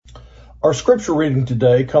Our scripture reading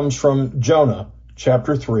today comes from Jonah,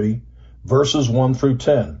 chapter 3, verses 1 through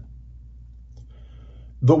 10.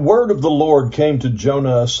 The word of the Lord came to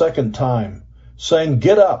Jonah a second time, saying,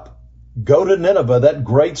 "Get up, go to Nineveh, that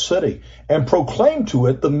great city, and proclaim to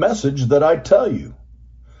it the message that I tell you."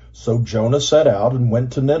 So Jonah set out and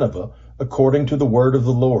went to Nineveh, according to the word of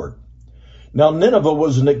the Lord. Now Nineveh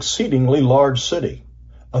was an exceedingly large city,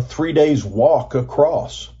 a 3 days' walk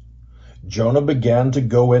across. Jonah began to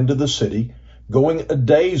go into the city, going a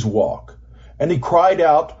day's walk, and he cried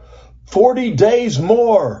out, 40 days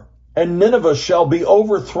more, and Nineveh shall be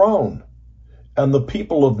overthrown." And the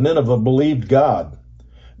people of Nineveh believed God.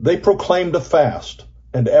 They proclaimed a fast,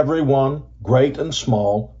 and everyone, great and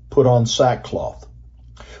small, put on sackcloth.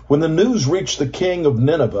 When the news reached the king of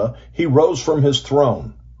Nineveh, he rose from his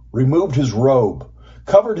throne, removed his robe,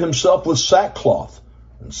 covered himself with sackcloth,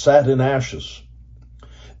 and sat in ashes.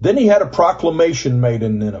 Then he had a proclamation made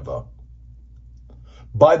in Nineveh.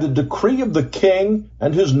 By the decree of the king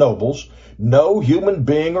and his nobles, no human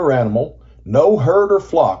being or animal, no herd or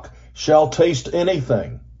flock shall taste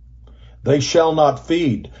anything. They shall not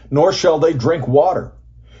feed, nor shall they drink water.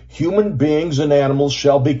 Human beings and animals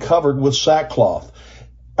shall be covered with sackcloth,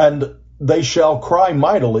 and they shall cry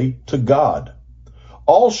mightily to God.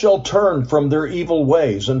 All shall turn from their evil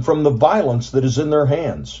ways and from the violence that is in their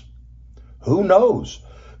hands. Who knows?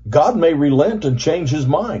 God may relent and change his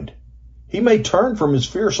mind. He may turn from his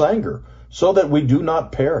fierce anger so that we do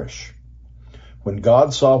not perish. When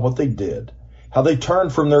God saw what they did, how they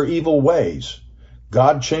turned from their evil ways,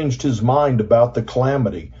 God changed his mind about the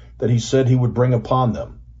calamity that he said he would bring upon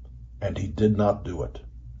them, and he did not do it.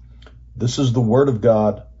 This is the word of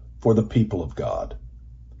God for the people of God.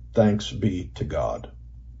 Thanks be to God.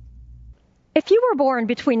 If you were born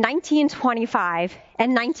between 1925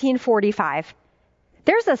 and 1945,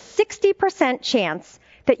 there's a 60% chance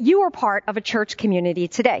that you are part of a church community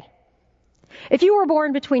today. If you were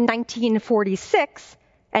born between 1946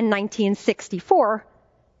 and 1964,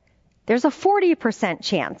 there's a 40%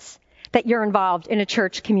 chance that you're involved in a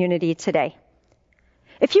church community today.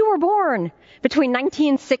 If you were born between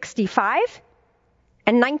 1965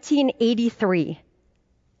 and 1983,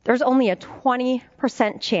 there's only a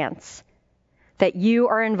 20% chance that you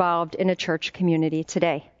are involved in a church community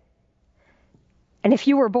today. And if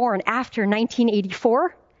you were born after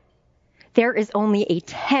 1984, there is only a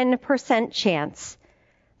 10% chance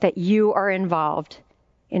that you are involved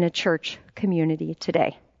in a church community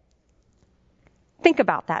today. Think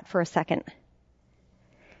about that for a second.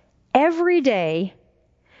 Every day,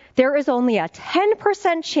 there is only a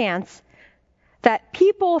 10% chance that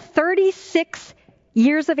people 36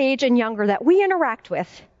 years of age and younger that we interact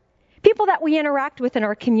with, people that we interact with in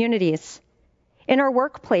our communities, in our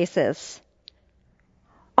workplaces,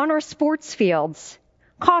 on our sports fields,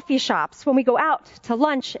 coffee shops, when we go out to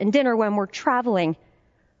lunch and dinner, when we're traveling,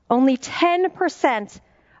 only 10%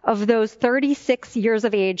 of those 36 years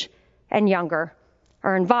of age and younger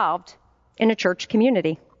are involved in a church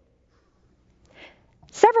community.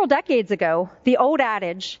 Several decades ago, the old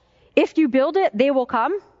adage, "If you build it, they will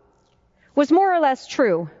come," was more or less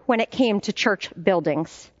true when it came to church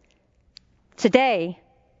buildings. Today,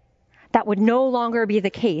 that would no longer be the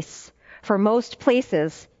case for most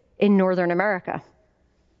places in Northern America.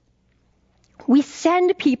 We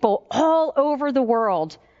send people all over the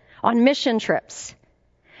world on mission trips.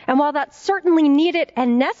 And while that's certainly needed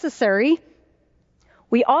and necessary,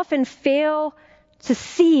 we often fail to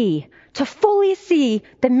fully see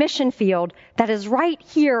the mission field that is right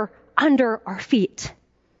here under our feet.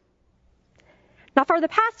 Now, for the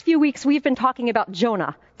past few weeks, we've been talking about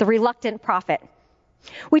Jonah, the reluctant prophet.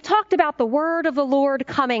 We talked about the word of the Lord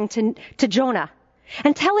coming to Jonah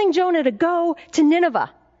and telling Jonah to go to Nineveh,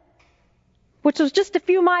 which was just a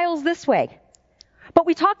few miles this way. But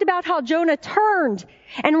we talked about how Jonah turned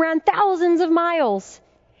and ran thousands of miles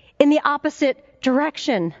in the opposite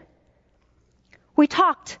direction. We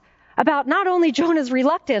talked about not only Jonah's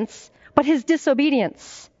reluctance, but his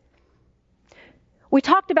disobedience. We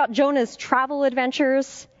talked about Jonah's travel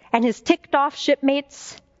adventures and his ticked-off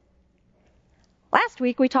shipmates. Last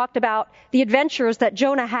week, we talked about the adventures that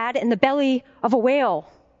Jonah had in the belly of a whale.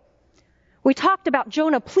 We talked about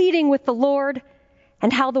Jonah pleading with the Lord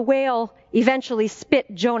and how the whale eventually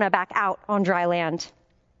spit Jonah back out on dry land.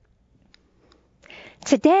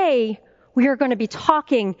 Today, we are going to be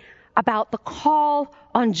talking about the call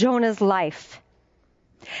on Jonah's life.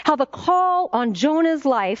 How the call on Jonah's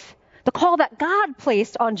life, the call that God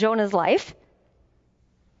placed on Jonah's life,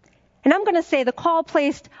 and I'm going to say the call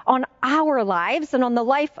placed on our lives and on the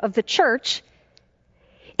life of the church,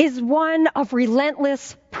 is one of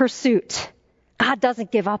relentless pursuit, God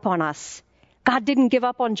doesn't give up on us. God didn't give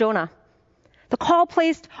up on Jonah. The call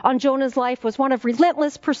placed on Jonah's life was one of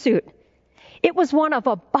relentless pursuit. It was one of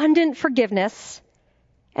abundant forgiveness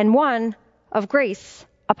and one of grace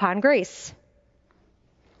upon grace.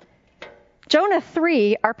 Jonah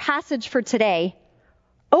 3, our passage for today,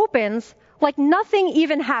 opens like nothing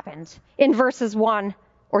even happened in verses 1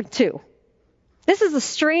 or 2. This is a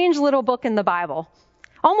strange little book in the Bible.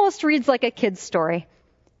 Almost reads like a kid's story.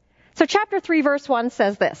 So chapter 3, verse 1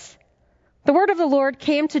 says this. The word of the Lord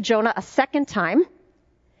came to Jonah a second time,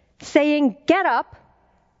 saying, "Get up,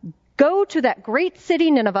 go to that great city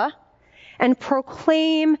Nineveh, and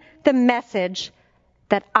proclaim the message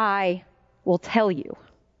that I will tell you."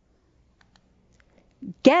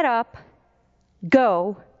 Get up,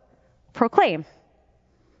 go, proclaim.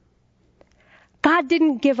 God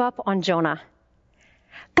didn't give up on Jonah.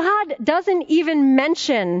 God doesn't even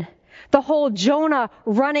mention the whole Jonah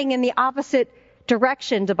running in the opposite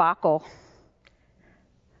direction debacle.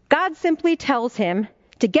 God simply tells him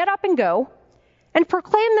to get up and go and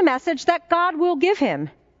proclaim the message that God will give him.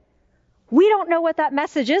 We don't know what that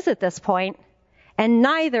message is at this point, and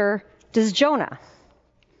neither does Jonah.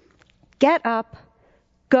 Get up,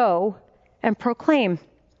 go, and proclaim.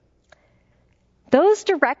 Those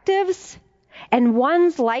directives and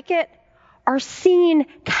ones like it are seen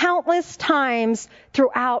countless times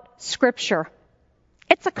throughout Scripture.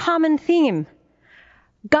 It's a common theme.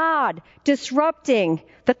 God disrupting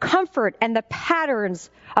the comfort and the patterns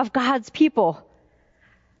of God's people.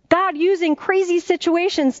 God using crazy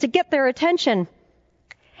situations to get their attention.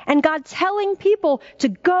 And God telling people to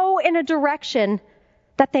go in a direction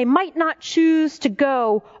that they might not choose to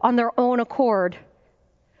go on their own accord,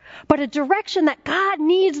 but a direction that God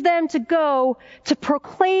needs them to go to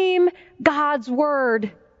proclaim God's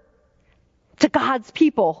word to God's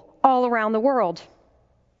people all around the world.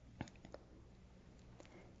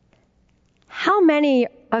 How many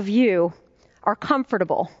of you are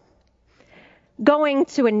comfortable going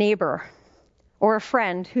to a neighbor or a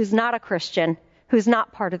friend who's not a Christian, who's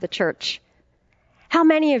not part of the church? How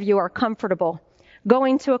many of you are comfortable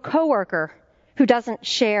going to a coworker who doesn't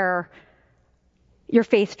share your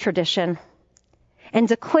faith tradition and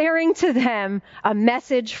declaring to them a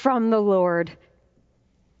message from the Lord?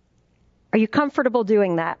 Are you comfortable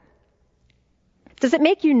doing that? Does it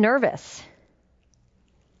make you nervous?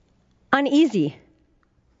 Uneasy?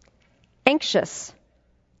 Anxious?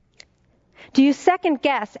 Do you second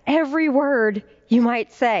guess every word you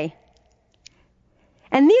might say?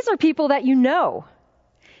 And these are people that you know.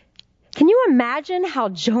 Can you imagine how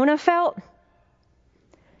Jonah felt?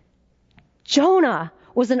 Jonah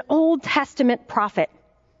was an Old Testament prophet.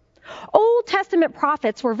 Old Testament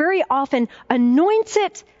prophets were very often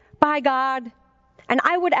anointed by God, and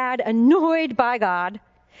I would add annoyed by God,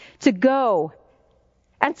 to go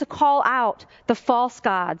and to call out the false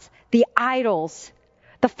gods, the idols,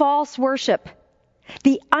 the false worship,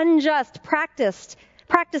 the unjust practices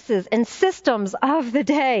and systems of the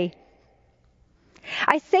day.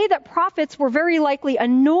 I say that prophets were very likely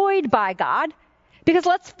annoyed by God because,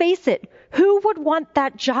 let's face it, who would want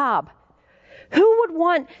that job? Who would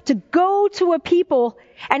want to go to a people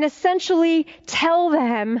and essentially tell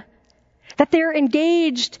them that they're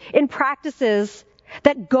engaged in practices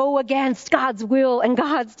that go against God's will and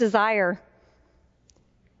God's desire?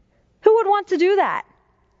 Who would want to do that?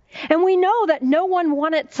 And we know that no one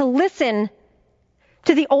wanted to listen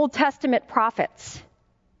to the Old Testament prophets.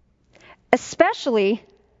 Especially,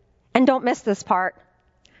 and don't miss this part,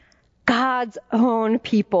 God's own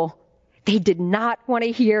people. They did not want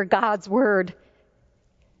to hear God's word.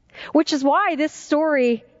 Which is why this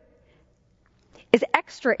story is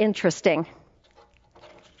extra interesting.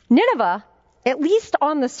 Nineveh, at least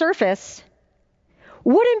on the surface,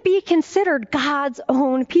 wouldn't be considered God's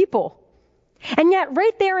own people. And yet,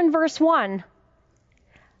 right there in verse 1,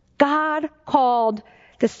 God called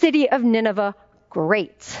the city of Nineveh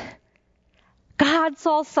great. God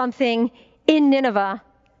saw something in Nineveh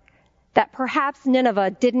that perhaps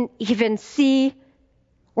Nineveh didn't even see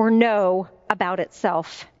or know about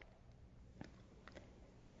itself.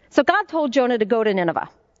 So God told Jonah to go to Nineveh,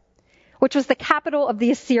 which was the capital of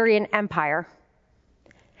the Assyrian Empire.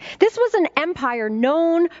 This was an empire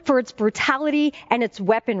known for its brutality and its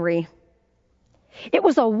weaponry. It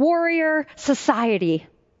was a warrior society,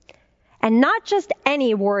 and not just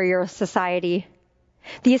any warrior society.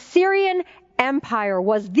 The Assyrian Empire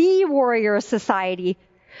was the warrior society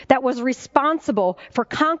that was responsible for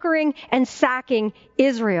conquering and sacking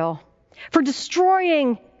Israel, for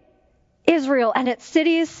destroying Israel and its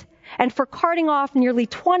cities, and for carting off nearly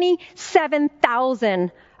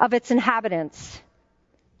 27,000 of its inhabitants.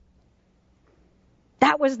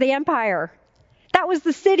 That was the empire. That was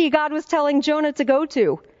the city God was telling Jonah to go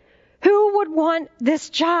to. Who would want this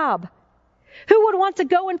job? Who would want to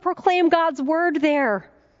go and proclaim God's word there?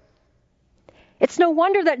 It's no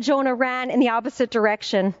wonder that Jonah ran in the opposite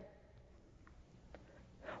direction.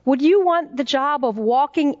 Would you want the job of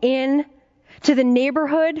walking in to the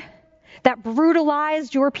neighborhood that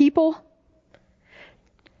brutalized your people?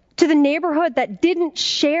 To the neighborhood that didn't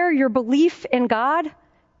share your belief in God?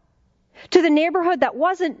 To the neighborhood that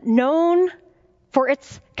wasn't known for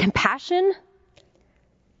its compassion?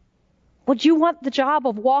 Would you want the job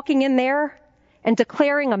of walking in there and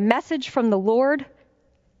declaring a message from the Lord?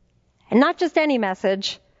 And not just any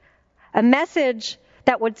message, a message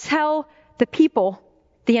that would tell the people,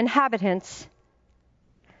 the inhabitants,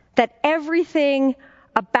 that everything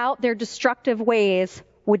about their destructive ways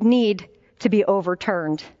would need to be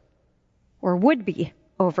overturned, or would be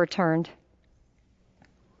overturned.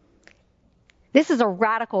 This is a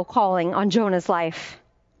radical calling on Jonah's life.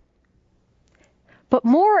 But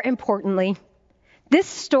more importantly, this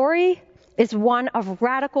story is one of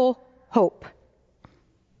radical hope.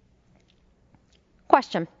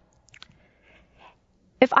 Question.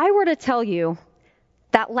 If I were to tell you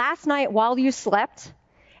that last night while you slept,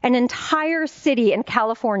 an entire city in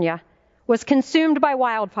California was consumed by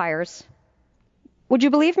wildfires, would you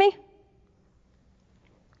believe me?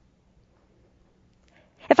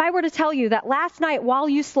 If I were to tell you that last night while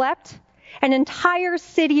you slept, an entire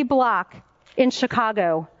city block in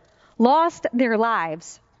Chicago lost their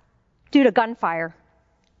lives due to gunfire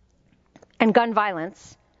and gun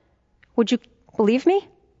violence, would you believe me?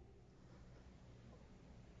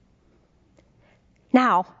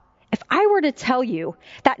 Now, if I were to tell you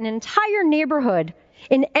that an entire neighborhood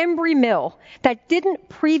in Embry Mill that didn't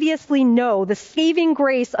previously know the saving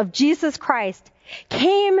grace of Jesus Christ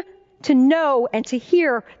came to know and to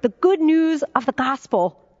hear the good news of the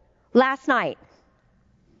gospel last night,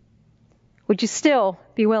 would you still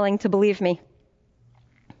be willing to believe me?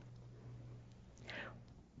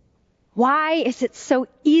 Why is it so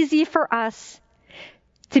easy for us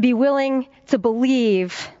to be willing to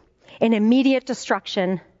believe in immediate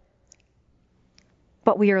destruction,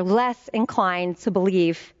 but we are less inclined to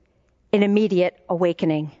believe in immediate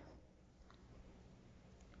awakening?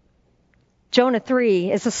 Jonah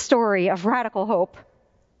 3 is a story of radical hope,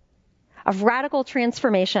 of radical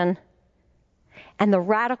transformation, and the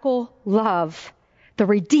radical love, the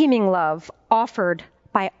redeeming love offered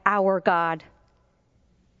by our God.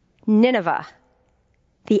 Nineveh,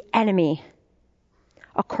 the enemy,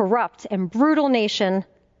 a corrupt and brutal nation,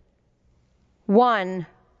 one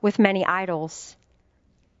with many idols.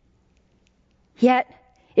 Yet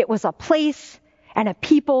it was a place and a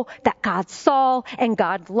people that God saw and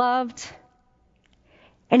God loved.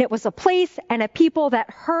 And it was a place and a people that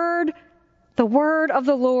heard the word of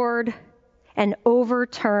the Lord and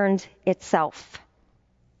overturned itself.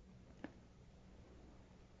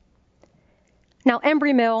 Now,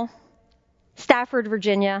 Embry Mill, Stafford,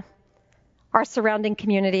 Virginia, our surrounding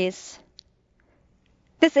communities,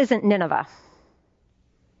 this isn't Nineveh.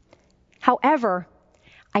 However,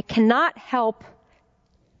 I cannot help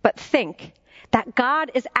but think that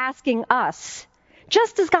God is asking us,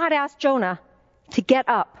 just as God asked Jonah, to get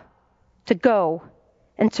up, to go,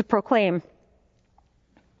 and to proclaim.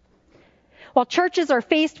 While churches are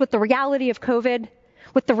faced with the reality of COVID,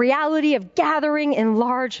 with the reality of gathering in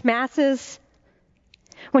large masses,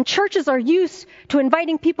 when churches are used to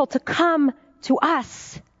inviting people to come to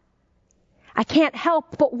us, I can't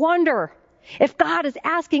help but wonder if God is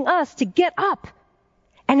asking us to get up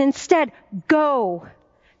and instead go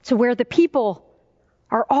to where the people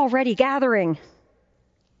are already gathering.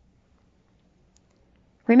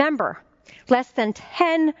 Remember, less than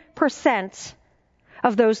 10%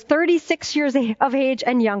 of those 36 years of age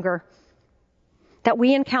and younger that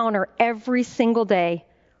we encounter every single day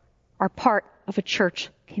are part of a church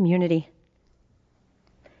community.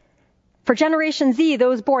 For Generation Z,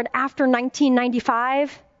 those born after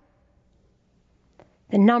 1995,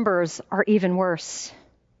 the numbers are even worse.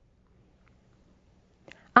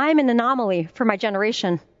 I'm an anomaly for my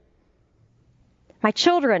generation. My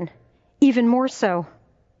children, even more so.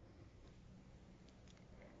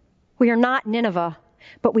 We are not Nineveh,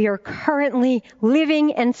 but we are currently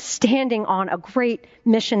living and standing on a great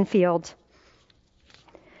mission field.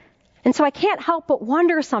 And so I can't help but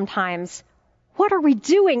wonder sometimes, what are we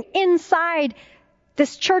doing inside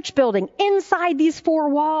this church building, inside these four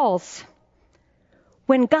walls,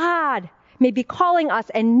 when God may be calling us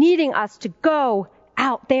and needing us to go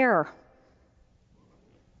out there?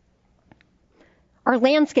 Our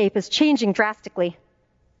landscape is changing drastically.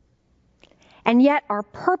 And yet our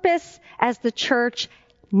purpose as the church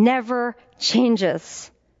never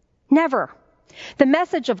changes. Never. The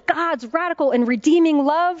message of God's radical and redeeming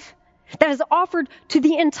love that is offered to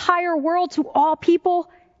the entire world, to all people,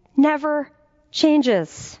 never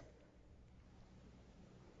changes.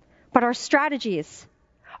 But our strategies,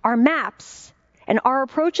 our maps, and our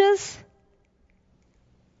approaches,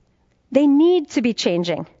 they need to be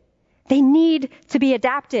changing. They need to be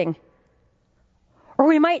adapting. Or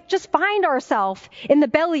we might just find ourselves in the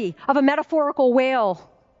belly of a metaphorical whale.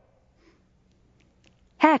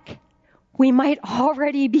 Heck, we might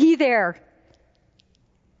already be there.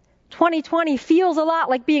 2020 feels a lot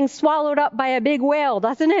like being swallowed up by a big whale,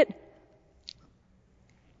 doesn't it?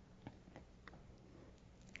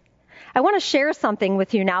 I want to share something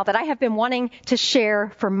with you now that I have been wanting to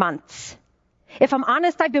share for months. If I'm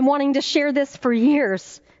honest, I've been wanting to share this for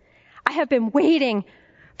years. I have been waiting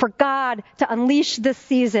for God to unleash this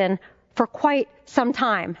season for quite some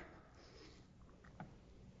time.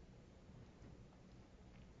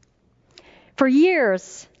 For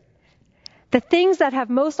years, the things that have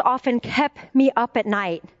most often kept me up at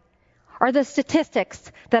night are the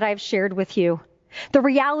statistics that I've shared with you. The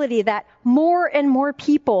reality that more and more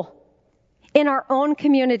people in our own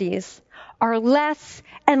communities are less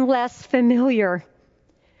and less familiar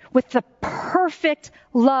with the perfect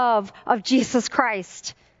love of Jesus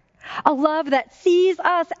Christ. A love that sees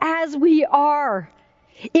us as we are,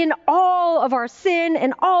 in all of our sin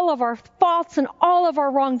and all of our faults and all of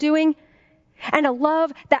our wrongdoing, and a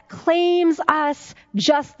love that claims us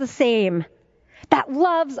just the same, that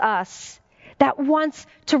loves us, that wants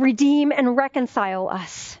to redeem and reconcile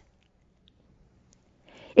us.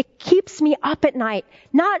 It keeps me up at night,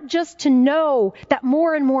 not just to know that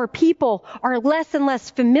more and more people are less and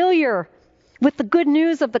less familiar with the good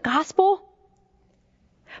news of the gospel,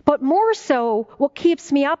 but more so, what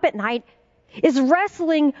keeps me up at night is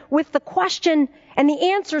wrestling with the question and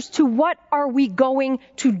the answers to what are we going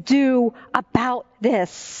to do about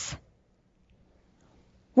this?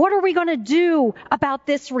 What are we going to do about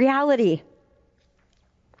this reality?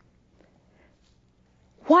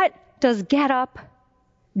 What does get up,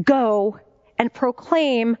 go, and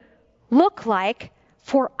proclaim look like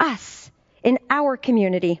for us in our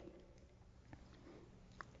community?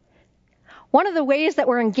 One of the ways that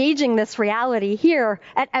we're engaging this reality here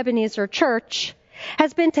at Ebenezer Church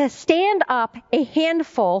has been to stand up a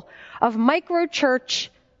handful of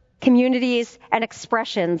micro-church communities and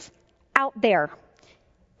expressions out there,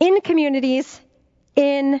 in communities,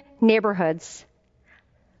 in neighborhoods.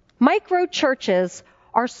 Micro-churches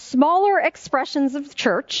are smaller expressions of the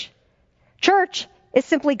church. Church is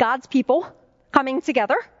simply God's people coming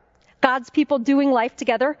together, God's people doing life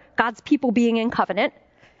together, God's people being in covenant.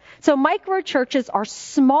 So micro-churches are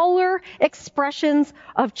smaller expressions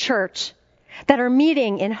of church that are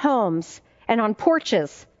meeting in homes and on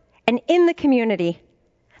porches and in the community,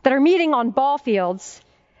 that are meeting on ball fields,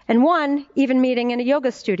 and one even meeting in a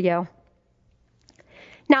yoga studio.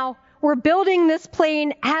 Now, we're building this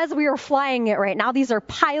plane as we are flying it right now. These are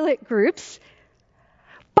pilot groups.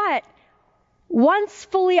 But once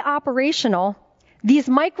fully operational, these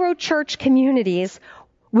micro-church communities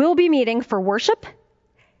will be meeting for worship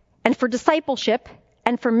and for discipleship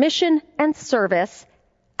and for mission and service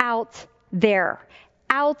out there,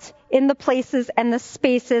 out in the places and the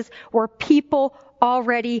spaces where people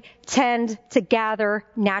already tend to gather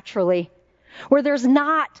naturally, where there's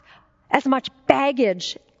not as much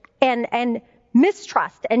baggage and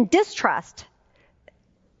mistrust and distrust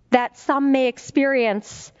that some may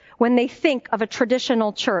experience when they think of a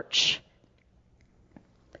traditional church.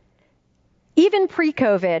 Even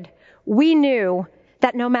pre-COVID, we knew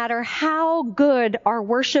that no matter how good our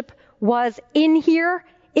worship was in here,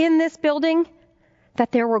 in this building,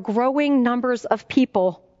 that there were growing numbers of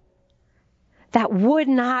people that would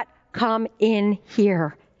not come in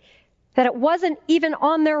here, that it wasn't even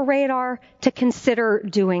on their radar to consider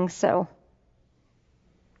doing so.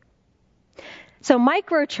 So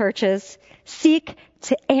micro-churches seek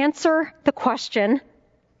to answer the question,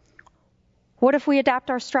 what if we adapt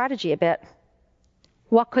our strategy a bit?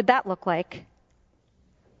 What could that look like?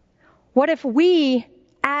 What if we,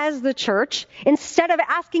 as the church, instead of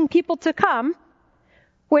asking people to come,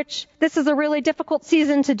 which this is a really difficult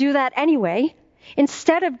season to do that anyway,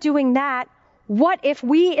 instead of doing that, what if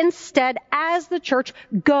we instead, as the church,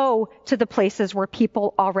 go to the places where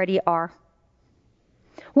people already are?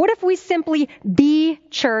 What if we simply be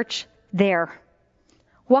church there?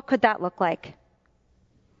 What could that look like?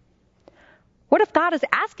 What if God is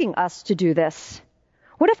asking us to do this?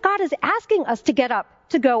 What if God is asking us to get up,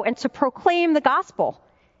 to go, and to proclaim the gospel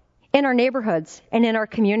in our neighborhoods and in our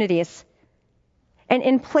communities? and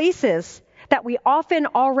in places that we often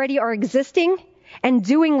already are existing and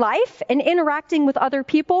doing life and interacting with other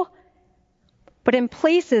people, but in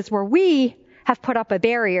places where we have put up a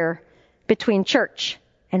barrier between church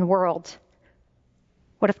and world.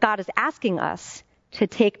 What if God is asking us to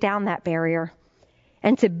take down that barrier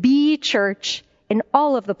and to be church in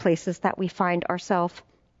all of the places that we find ourselves?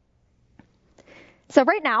 So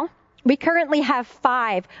right now, we currently have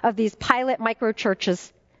 5 of these pilot micro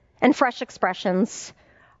churches and Fresh Expressions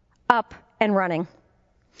up and running.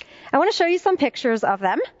 I want to show you some pictures of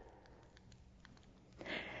them.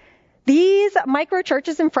 These micro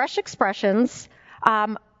churches and Fresh Expressions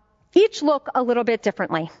each look a little bit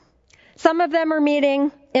differently. Some of them are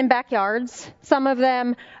meeting in backyards. Some of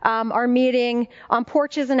them are meeting on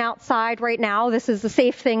porches and outside right now. This is the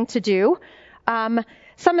safe thing to do.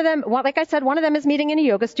 Some of them, like I said, one of them is meeting in a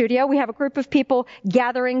yoga studio. We have a group of people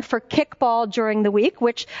gathering for kickball during the week,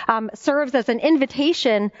 which serves as an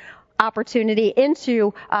invitation opportunity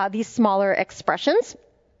into these smaller expressions.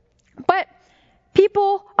 But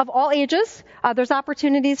people of all ages, there's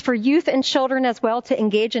opportunities for youth and children as well to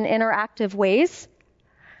engage in interactive ways.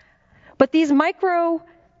 But these micro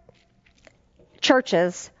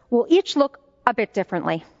churches will each look a bit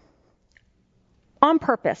differently on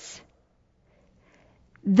purpose.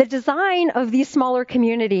 The design of these smaller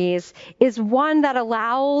communities is one that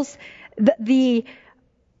allows the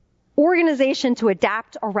organization to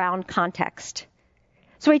adapt around context.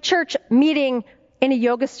 So a church meeting in a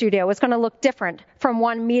yoga studio is going to look different from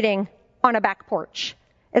one meeting on a back porch.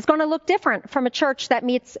 It's going to look different from a church that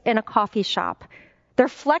meets in a coffee shop. They're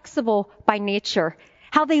flexible by nature.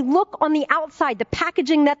 How they look on the outside, the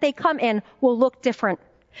packaging that they come in will look different.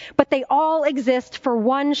 But they all exist for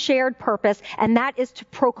one shared purpose, and that is to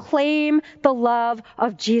proclaim the love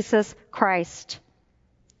of Jesus Christ.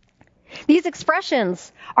 These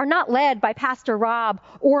expressions are not led by Pastor Rob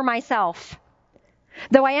or myself,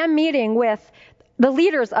 though I am meeting with the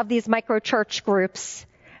leaders of these micro-church groups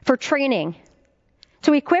for training,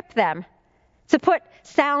 to equip them, to put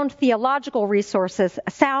sound theological resources,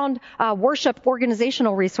 sound worship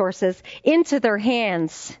organizational resources into their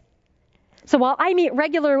hands. So while I meet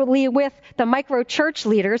regularly with the micro-church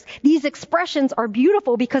leaders, these expressions are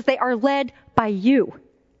beautiful because they are led by you,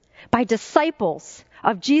 by disciples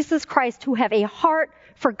of Jesus Christ who have a heart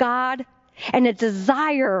for God and a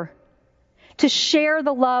desire to share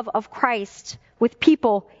the love of Christ with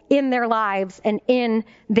people in their lives and in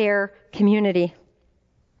their community.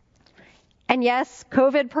 And yes,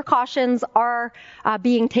 COVID precautions are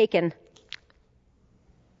being taken.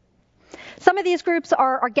 Some of these groups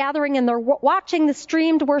are gathering and they're watching the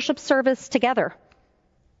streamed worship service together.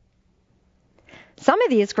 Some of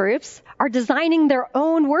these groups are designing their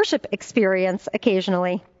own worship experience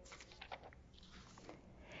occasionally.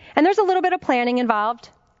 And there's a little bit of planning involved.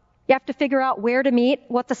 You have to figure out where to meet,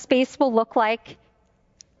 what the space will look like.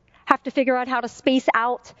 Have to figure out how to space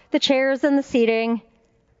out the chairs and the seating.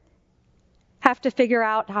 Have to figure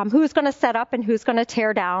out who's going to set up and who's going to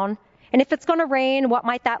tear down. And if it's going to rain, what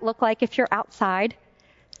might that look like if you're outside?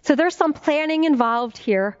 So there's some planning involved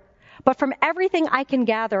here. But from everything I can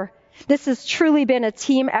gather, this has truly been a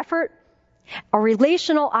team effort, a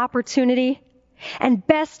relational opportunity, and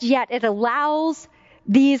best yet, it allows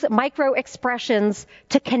these micro expressions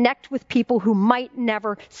to connect with people who might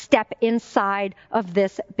never step inside of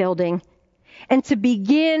this building, and to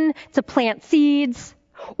begin to plant seeds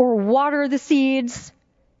or water the seeds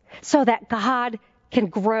so that God can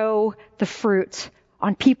grow the fruit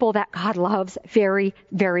on people that God loves very,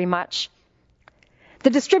 very much. The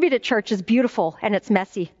distributed church is beautiful and it's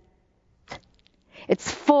messy. It's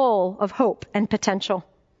full of hope and potential.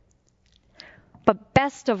 But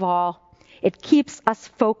best of all, it keeps us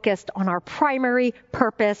focused on our primary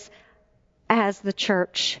purpose as the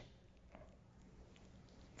church.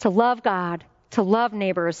 To love God, to love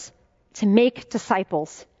neighbors, to make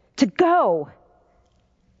disciples, to go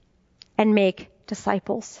and make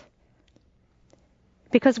disciples.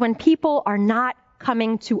 Because when people are not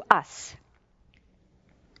coming to us,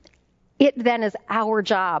 it then is our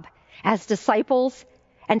job as disciples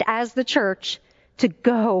and as the church to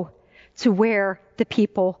go to where the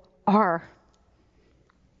people are.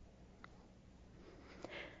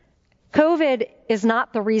 COVID is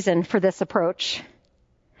not the reason for this approach.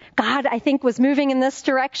 God, I think, was moving in this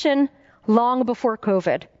direction long before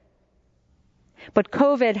COVID. But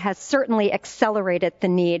COVID has certainly accelerated the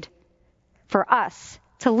need for us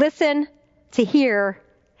to listen, to hear,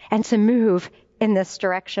 and to move in this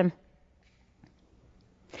direction.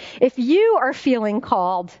 If you are feeling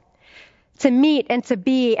called to meet and to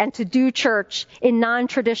be and to do church in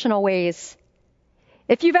non-traditional ways,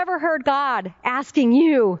 If you've ever heard God asking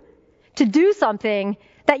you to do something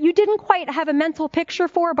that you didn't quite have a mental picture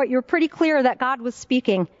for, but you're pretty clear that God was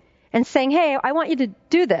speaking and saying, hey, I want you to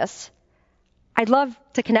do this, I'd love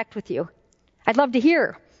to connect with you. I'd love to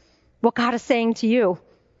hear what God is saying to you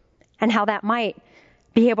and how that might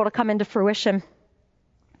be able to come into fruition.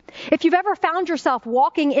 If you've ever found yourself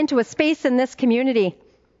walking into a space in this community,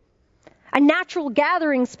 a natural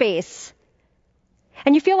gathering space,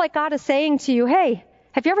 and you feel like God is saying to you, hey,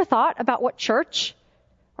 have you ever thought about what church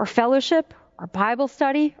or fellowship or Bible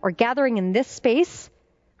study or gathering in this space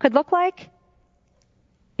could look like?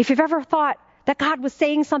 If you've ever thought that God was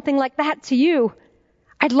saying something like that to you,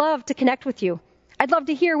 I'd love to connect with you. I'd love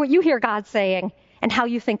to hear what you hear God saying and how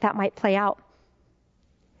you think that might play out.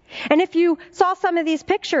 And if you saw some of these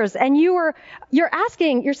pictures and you're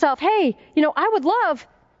asking yourself, hey, I would love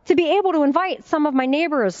to be able to invite some of my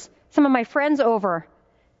neighbors, some of my friends over,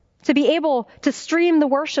 to be able to stream the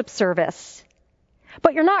worship service.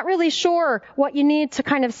 But you're not really sure what you need to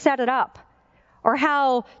kind of set it up or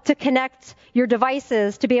how to connect your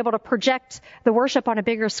devices to be able to project the worship on a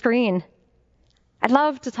bigger screen. I'd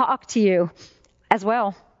love to talk to you as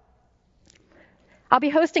well. I'll be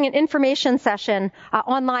hosting an information session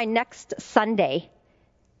online next Sunday.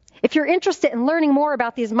 If you're interested in learning more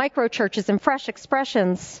about these microchurches and fresh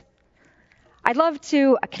expressions, I'd love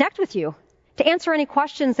to connect with you, to answer any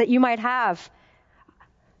questions that you might have.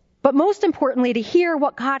 But most importantly, to hear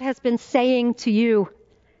what God has been saying to you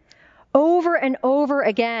over and over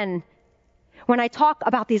again. When I talk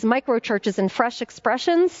about these microchurches and fresh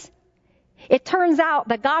expressions, it turns out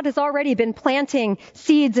that God has already been planting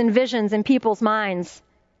seeds and visions in people's minds.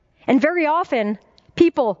 And very often,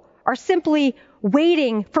 people are simply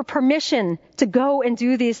waiting for permission to go and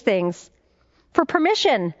do these things. For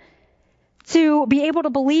permission to be able to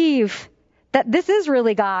believe that this is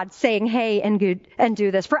really God saying, hey, and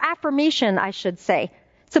do this. For affirmation, I should say,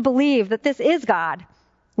 to believe that this is God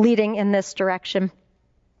leading in this direction.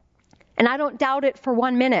 And I don't doubt it for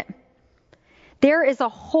 1 minute. There is a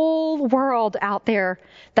whole world out there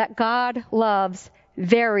that God loves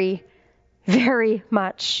very, very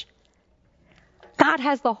much. God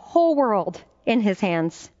has the whole world in his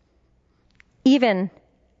hands, even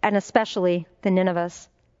and especially the Ninevehs.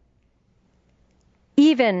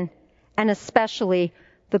 Even and especially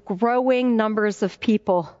the growing numbers of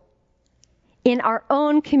people in our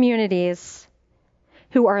own communities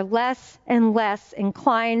who are less and less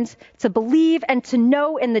inclined to believe and to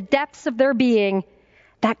know in the depths of their being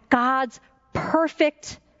that God's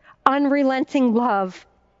perfect, unrelenting love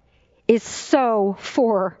is so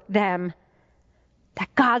for them.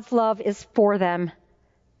 That God's love is for them.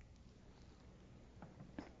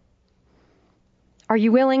 Are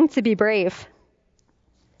you willing to be brave?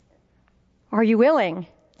 Are you willing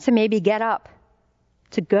to maybe get up,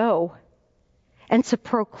 to go, and to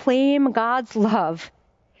proclaim God's love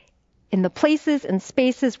in the places and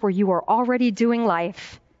spaces where you are already doing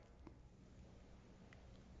life,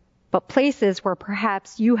 but places where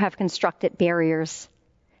perhaps you have constructed barriers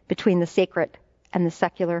between the sacred and the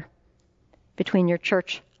secular, between your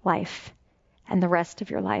church life and the rest of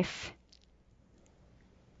your life?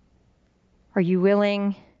 Are you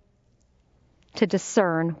willing to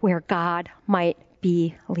discern where God might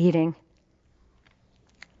be leading?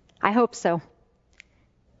 I hope so.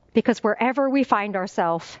 Because wherever we find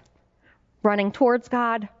ourselves, running towards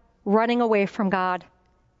God, running away from God,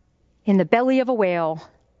 in the belly of a whale,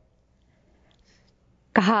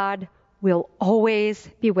 God will always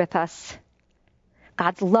be with us.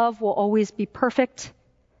 God's love will always be perfect.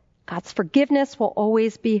 God's forgiveness will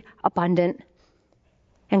always be abundant.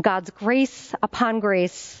 And God's grace upon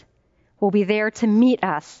grace will be there to meet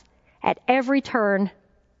us at every turn,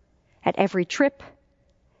 at every trip,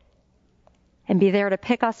 and be there to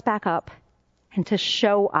pick us back up and to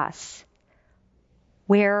show us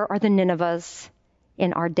where are the Ninevehs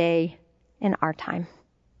in our day, in our time.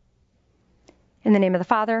 In the name of the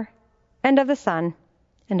Father, and of the Son,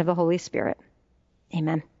 and of the Holy Spirit.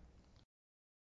 Amen.